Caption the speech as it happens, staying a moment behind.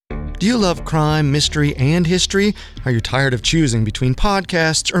Do you love crime, mystery, and history? Are you tired of choosing between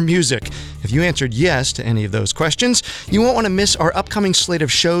podcasts or music? If you answered yes to any of those questions, you won't want to miss our upcoming slate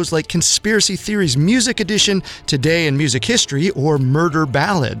of shows like Conspiracy Theories Music Edition, Today in Music History, or Murder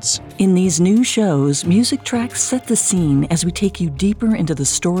Ballads. In these new shows, music tracks set the scene as we take you deeper into the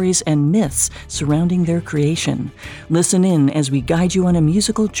stories and myths surrounding their creation. Listen in as we guide you on a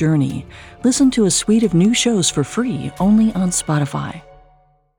musical journey. Listen to a suite of new shows for free only on Spotify.